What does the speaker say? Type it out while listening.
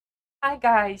Hi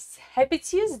guys, happy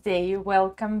Tuesday!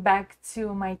 Welcome back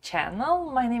to my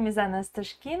channel. My name is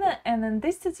Anastasia and in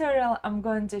this tutorial I'm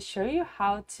going to show you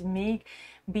how to make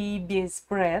baby's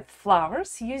breath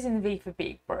flowers using wafer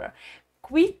paper.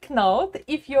 Quick note,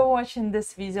 if you're watching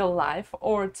this video live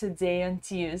or today on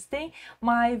Tuesday,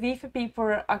 my Wafer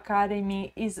Paper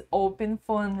Academy is open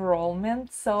for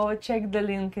enrollment, so check the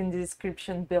link in the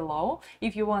description below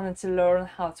if you wanted to learn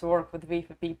how to work with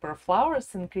wafer paper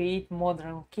flowers and create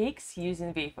modern cakes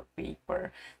using wafer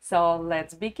paper. So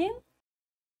let's begin.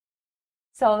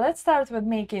 So let's start with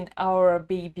making our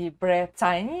baby breath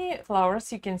tiny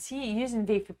flowers you can see using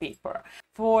wafer paper.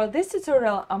 For this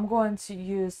tutorial I'm going to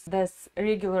use this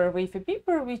regular wafer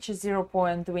paper which is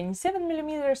 0.27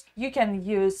 millimeters. You can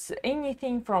use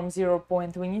anything from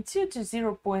 0.22 to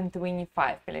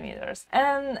 0.25 millimeters.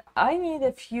 And I need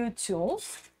a few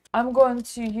tools. I'm going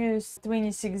to use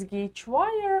 26 gauge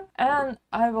wire and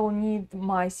I will need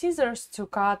my scissors to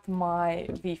cut my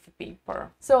wafer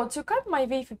paper. So to cut my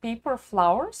wafer paper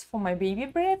flowers for my baby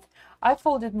breath, I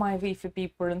folded my wafer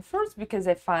paper in first because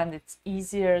I find it's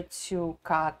easier to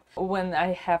cut when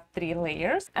I have 3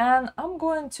 layers. And I'm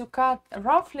going to cut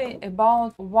roughly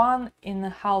about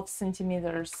 1.5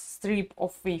 centimeters strip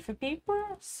of wafer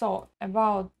paper, so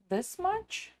about this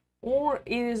much. Or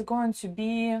it is going to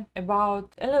be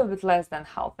about a little bit less than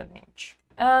half an inch.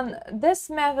 And this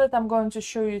method I'm going to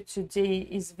show you today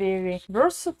is very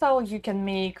versatile. You can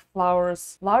make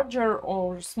flowers larger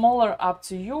or smaller, up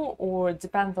to you, or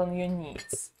depend on your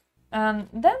needs. And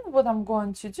then what I'm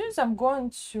going to do is I'm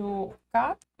going to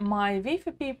cut my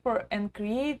wafer paper and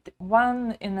create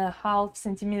 1.5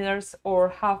 centimeters or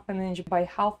half an inch by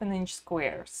half an inch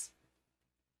squares.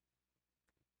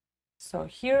 So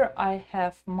here I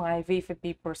have my wafer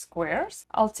paper squares.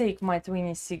 I'll take my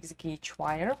 26 gauge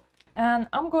wire and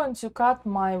I'm going to cut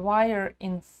my wire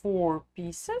in 4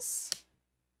 pieces.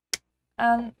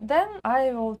 And then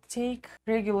I will take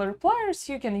regular pliers.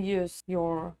 You can use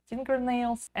your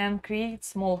fingernails and create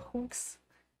small hooks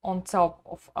on top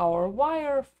of our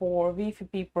wire for wafer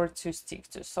paper to stick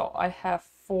to. So I have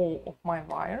 4 of my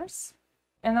wires.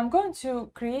 And I'm going to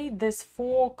create these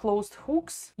 4 closed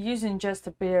hooks using just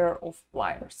a pair of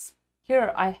pliers.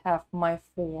 Here I have my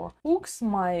 4 hooks,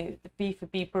 my wafer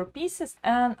paper pieces,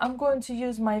 and I'm going to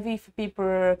use my wafer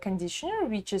paper conditioner,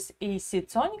 which is AC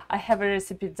Tonic. I have a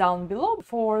recipe down below.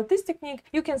 For this technique,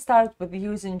 you can start with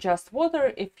using just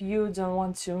water if you don't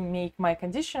want to make my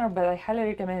conditioner, but I highly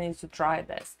recommend you to try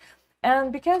this.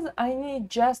 And because I need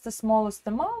just the smallest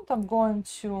amount, I'm going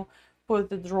to put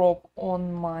the drop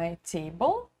on my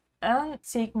table and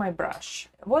take my brush.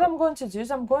 What I'm going to do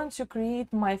is I'm going to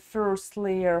create my first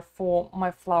layer for my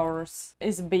flowers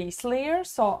is base layer.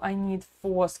 So I need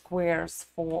 4 squares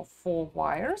for 4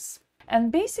 wires.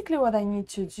 And basically what I need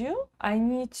to do, I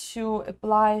need to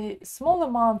apply a small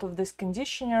amount of this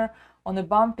conditioner on the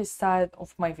bumpy side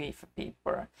of my wafer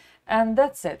paper. And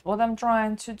that's it. What I'm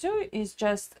trying to do is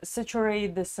just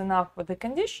saturate this enough with the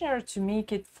conditioner to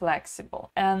make it flexible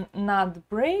and not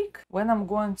break when I'm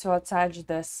going to attach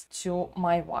this to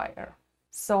my wire.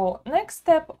 So next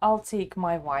step, I'll take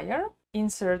my wire,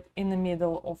 insert in the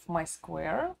middle of my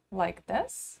square like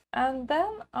this, and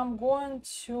then I'm going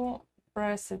to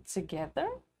press it together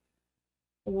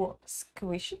or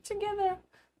squish it together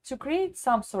to create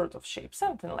some sort of shape,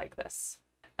 something like this.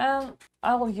 And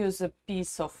I'll use a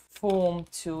piece of foam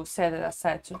to set it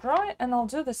aside to dry, and I'll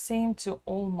do the same to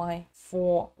all my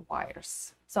 4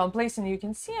 wires. So you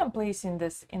can see I'm placing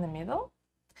this in the middle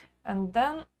and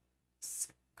then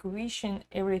squishing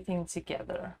everything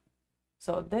together.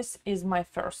 So this is my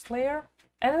first layer,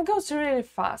 and it goes really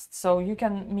fast, so you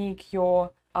can make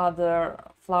your other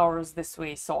flowers this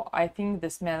way. So I think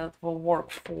this method will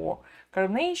work for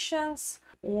carnations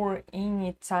or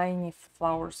any tiny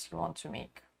flowers you want to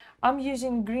make. I'm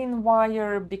using green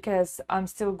wire because I'm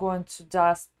still going to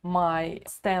dust my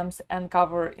stems and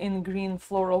cover in green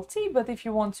floral tea, but if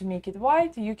you want to make it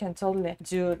white, you can totally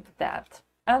do that.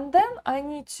 And then I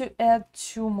need to add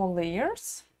 2 more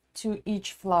layers to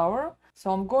each flower.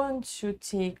 So I'm going to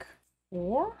take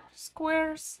 4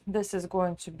 squares. This is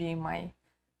going to be my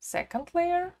second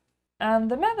layer, and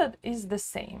the method is the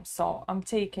same. So I'm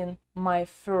taking my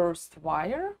first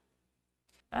wire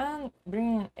and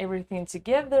bringing everything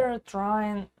together,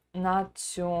 trying not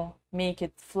to make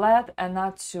it flat and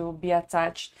not to be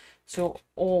attached to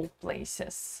all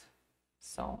places.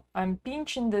 So I'm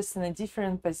pinching this in a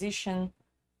different position,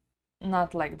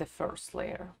 not like the first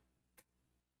layer.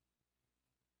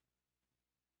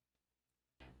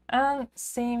 And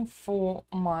same for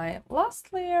my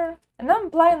last layer. And I'm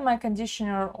applying my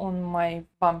conditioner on my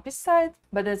bumpy side,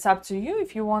 but it's up to you.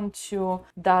 If you want to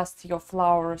dust your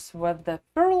flowers with the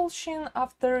pearl sheen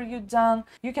after you're done,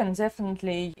 you can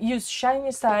definitely use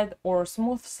shiny side, or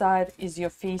smooth side is your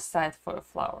face side for a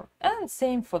flower. And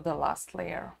same for the last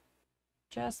layer.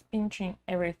 Just pinching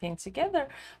everything together,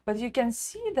 but you can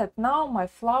see that now my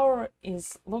flower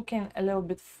is looking a little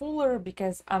bit fuller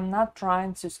because I'm not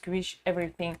trying to squish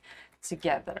everything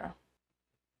together.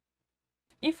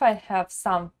 If I have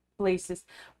some places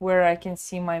where I can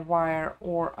see my wire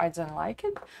or I don't like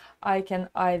it, I can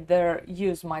either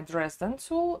use my Dresden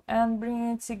tool and bring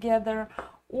it together,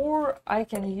 or I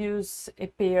can use a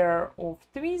pair of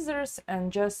tweezers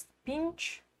and just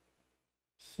pinch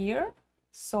here.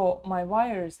 So my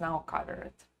wire is now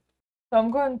covered. So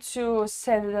I'm going to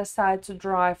set it aside to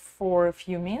dry for a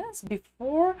few minutes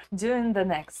before doing the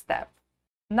next step.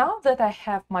 Now that I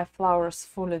have my flowers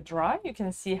fully dry, you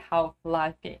can see how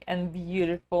fluffy and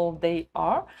beautiful they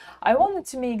are. I wanted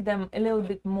to make them a little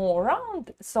bit more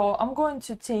round, so I'm going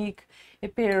to take a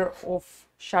pair of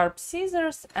sharp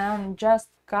scissors and just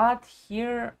cut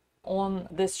here on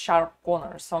this sharp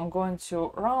corner. So I'm going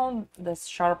to round these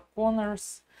sharp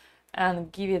corners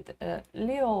and give it a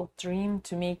little trim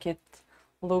to make it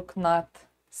look not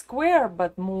square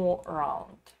but more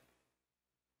round,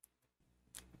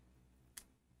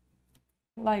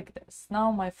 like this.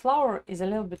 Now my flower is a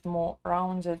little bit more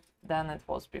rounded than it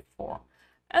was before,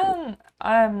 and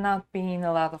I'm not paying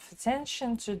a lot of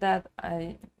attention to that.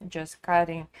 I just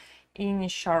cutting any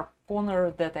sharp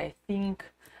corner that I think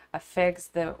affects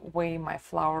the way my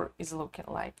flower is looking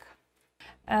like.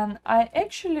 And I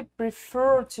actually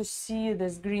prefer to see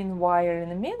this green wire in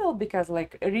the middle, because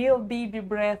like real baby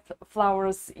breath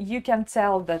flowers, you can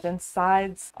tell that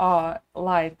insides are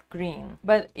light green.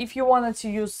 But if you wanted to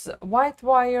use white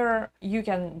wire, you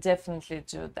can definitely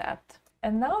do that.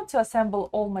 And now to assemble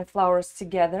all my flowers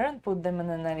together and put them in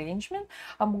an arrangement,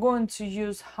 I'm going to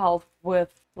use half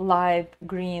with light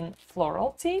green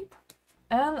floral tape,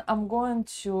 and I'm going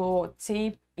to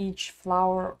tape each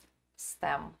flower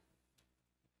stem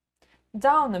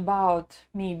down about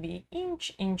maybe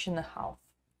inch and a half.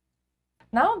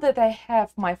 Now that I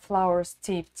have my flowers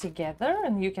taped together,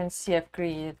 and you can see I've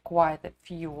created quite a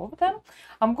few of them,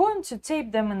 I'm going to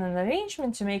tape them in an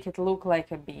arrangement to make it look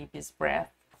like a baby's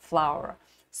breath flower.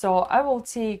 So I will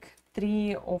take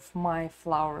 3 of my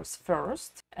flowers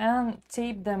first and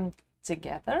tape them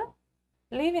together,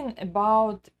 leaving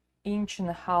about inch and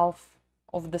a half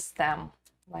of the stem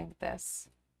like this.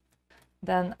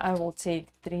 Then I will take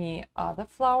 3 other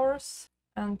flowers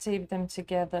and tape them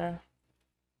together,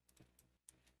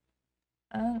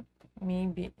 and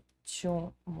maybe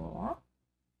 2 more.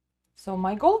 So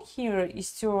my goal here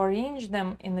is to arrange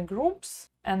them in the groups,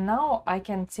 and now I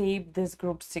can tape these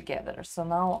groups together. So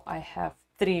now I have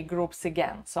 3 groups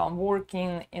again. So I'm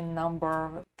working in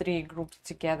number 3 groups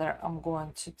together. I'm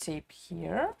going to tape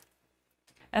here.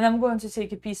 And I'm going to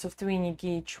take a piece of 20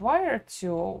 gauge wire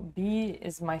to be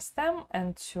as my stem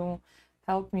and to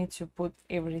help me to put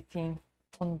everything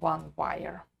on one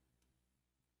wire.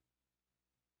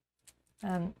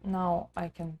 And now I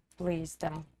can place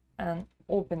them and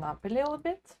open up a little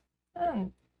bit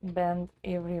and bend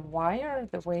every wire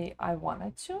the way I want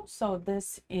it to. So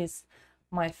this is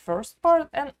my first part,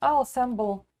 and I'll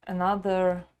assemble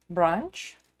another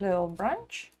branch, little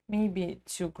branch, maybe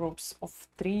 2 groups of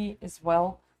 3 as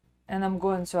well, and I'm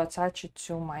going to attach it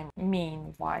to my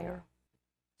main wire.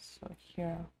 So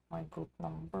here my group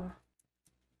number.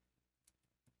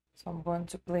 So I'm going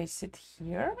to place it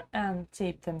here and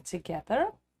tape them together,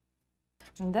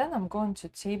 and then I'm going to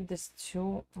tape this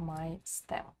to my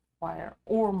stem wire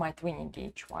or my 20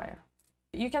 gauge wire.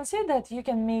 You can see that you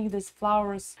can make these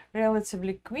flowers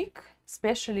relatively quick,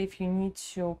 especially if you need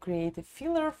to create a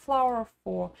filler flower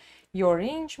for your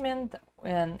arrangement,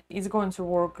 and it's going to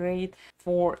work great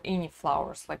for any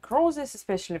flowers like roses,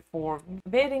 especially for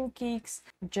wedding cakes.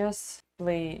 Just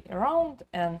play around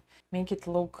and make it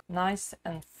look nice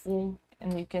and full,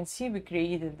 and you can see we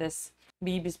created this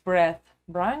baby's breath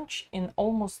branch in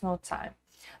almost no time.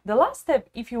 The last step,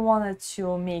 if you wanted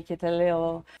to make it a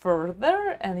little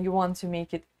further and you want to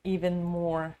make it even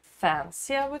more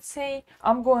fancy, I would say,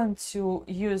 I'm going to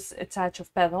use a touch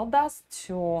of petal dust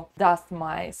to dust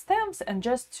my stems and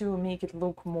just to make it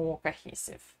look more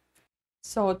cohesive.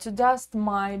 So to dust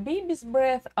my baby's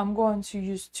breath, I'm going to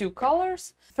use two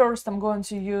colors. First, I'm going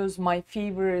to use my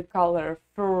favorite color,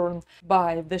 Fern,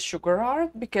 by the Sugar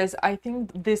Art, because I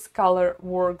think this color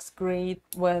works great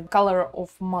with color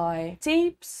of my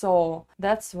tape. So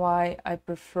that's why I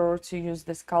prefer to use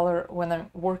this color when I'm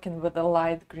working with a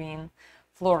light green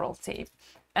floral tape.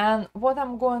 And what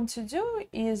I'm going to do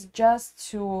is just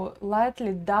to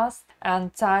lightly dust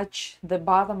and touch the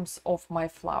bottoms of my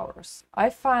flowers. I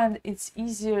find it's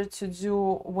easier to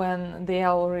do when they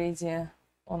are already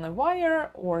on a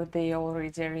wire or they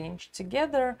already arranged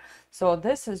together. So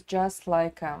this is just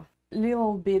like a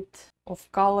little bit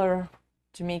of color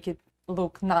to make it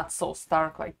look not so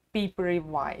stark, like papery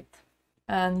white.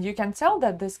 And you can tell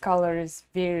that this color is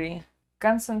very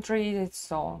concentrated,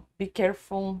 so be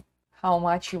careful how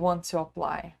much you want to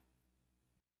apply.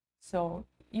 So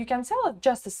you can tell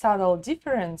just a subtle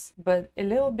difference, but a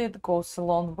little bit goes a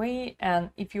long way.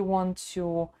 And if you want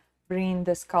to bring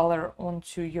this color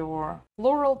onto your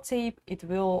floral tape, it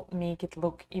will make it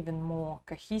look even more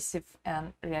cohesive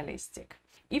and realistic.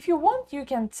 If you want, you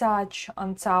can touch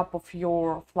on top of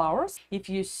your flowers. If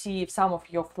you see some of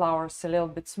your flowers a little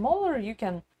bit smaller, you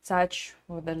can touch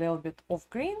with a little bit of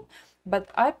green. But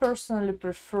I personally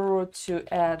prefer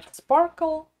to add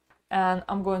sparkle, and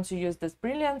I'm going to use this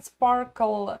brilliant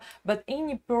sparkle, but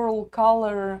any pearl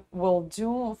color will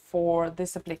do for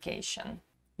this application.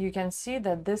 You can see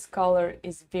that this color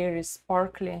is very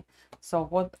sparkly, so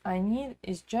what I need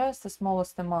is just the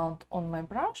smallest amount on my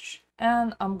brush,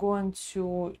 and I'm going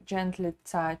to gently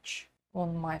touch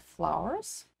on my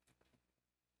flowers.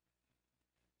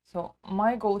 So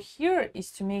my goal here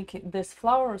is to make these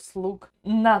flowers look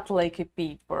not like a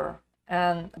paper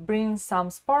and bring some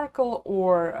sparkle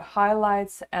or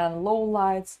highlights and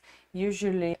lowlights.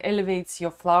 Usually elevates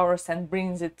your flowers and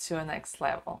brings it to a next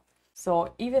level.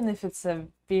 So even if it's a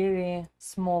very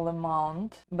small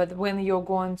amount, but when you're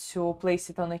going to place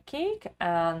it on a cake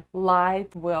and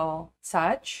light will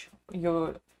touch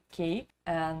your cake,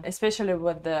 and especially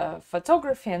with the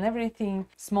photography and everything,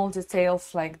 small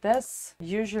details like this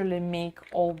usually make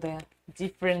all the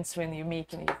difference when you're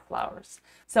making your flowers.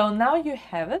 So now you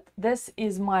have it. This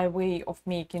is my way of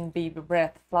making baby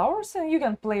breath flowers, and you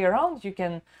can play around. You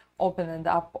can open it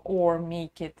up or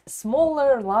make it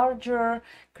smaller, larger,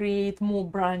 create more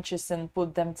branches and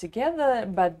put them together.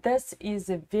 But this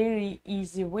is a very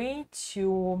easy way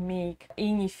to make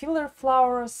any filler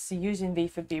flowers using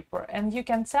wafer paper. And you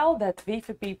can tell that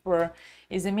wafer paper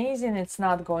is amazing. It's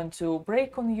not going to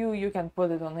break on you. You can put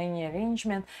it on any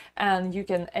arrangement, and you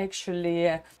can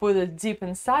actually put it deep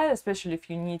inside, especially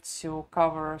if you need to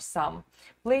cover some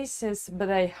places. But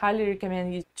I highly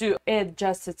recommend you to add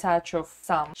just a touch of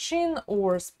some sheen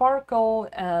or sparkle,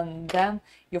 and then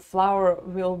your flower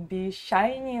will be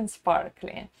shiny and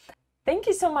sparkly. Thank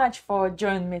you so much for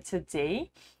joining me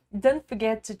today. Don't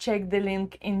forget to check the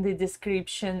link in the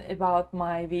description about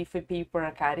my Wafer Paper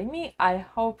Academy. I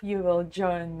hope you will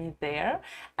join me there,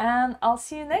 and I'll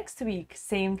see you next week,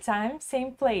 same time,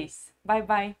 same place. Bye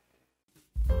bye.